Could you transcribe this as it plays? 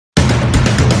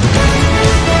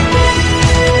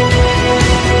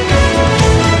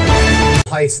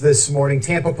Heights this morning.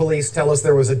 Tampa police tell us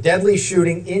there was a deadly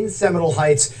shooting in Seminole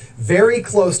Heights, very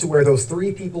close to where those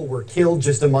 3 people were killed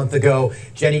just a month ago.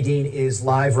 Jenny Dean is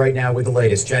live right now with the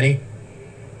latest. Jenny?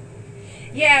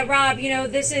 Yeah, Rob, you know,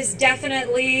 this is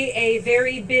definitely a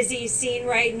very busy scene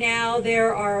right now.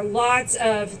 There are lots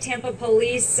of Tampa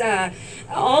police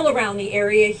all around the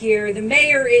area here. The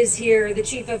mayor is here, the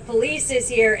chief of police is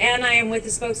here, and I am with the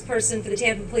spokesperson for the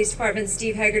Tampa Police Department,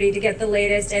 Steve Hegarty, to get the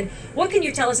latest. And what can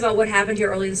you tell us about what happened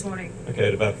here early this morning? Okay,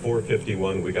 at about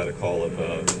 4:51, we got a call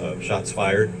of shots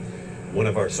fired. One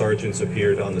of our sergeants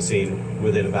appeared on the scene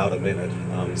within about a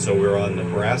minute. So we're on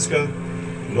Nebraska,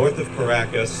 north of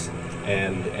Caracas,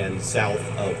 and south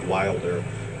of Wilder.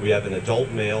 We have an adult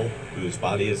male whose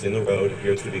body is in the road,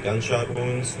 appears to be gunshot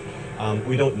wounds.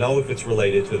 We don't know if it's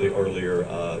related to the earlier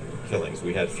killings.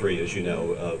 We had 3, as you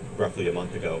know, roughly a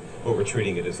month ago, but we're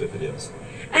treating it as if it is.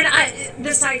 And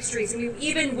the side streets, I mean,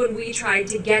 even when we tried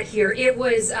to get here, it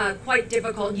was quite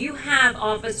difficult. You have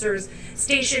officers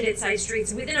stationed at side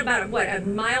streets within about, a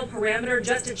mile parameter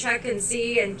just to check and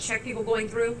see and check people going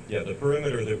through? Yeah, the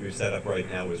perimeter that we've set up right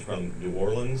now is from New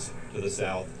Orleans to the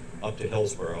south up to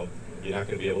Hillsborough. You're not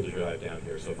going to be able to drive down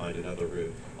here, so find another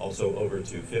route. Also over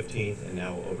to 15th and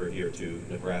now over here to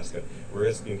Nebraska. We're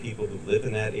asking people who live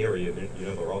in that area, you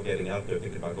know, they're all getting out, they're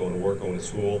thinking about going to work, going to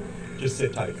school, just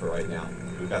sit tight for right now.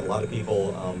 We've got a lot of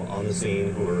people on the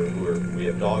scene we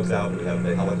have dogs out, we have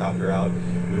the helicopter out.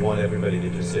 We want everybody to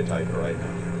just sit tight for right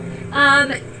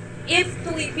now.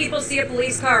 If people see a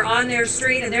police car on their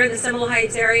street and they're in the Seminole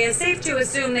Heights area, safe to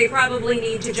assume they probably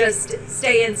need to just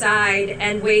stay inside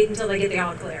and wait until they get the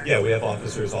all clear. Yeah, we have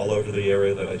officers all over the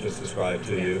area that I just described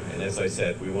to you. And as I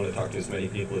said, we want to talk to as many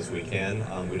people as we can.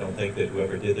 We don't think that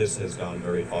whoever did this has gone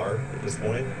very far at this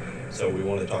point. So we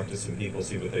want to talk to some people,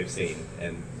 see what they've seen.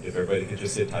 And if everybody could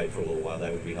just sit tight for a little while,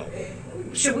 that would be helpful.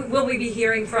 Will we be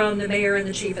hearing from the mayor and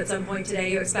the chief at some point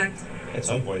today, you expect? At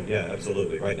some point, yeah,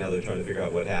 absolutely. Right now they're trying to figure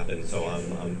out what happened, so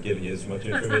I'm giving you as much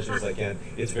information as I can.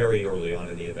 It's very early on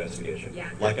in the investigation. Yeah.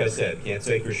 Like I said, can't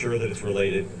say for sure that it's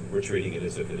related. We're treating it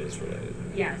as if it is related.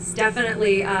 Yes,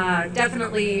 definitely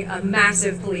a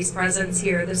massive police presence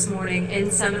here this morning in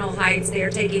Seminole Heights. They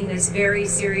are taking this very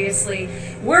seriously.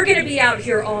 We're going to be out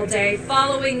here all day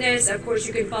following this. Of course,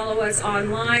 you can follow us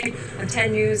online on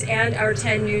 10 News and our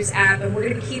 10 News app, and we're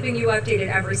going to be keeping you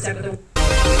updated every step of the way.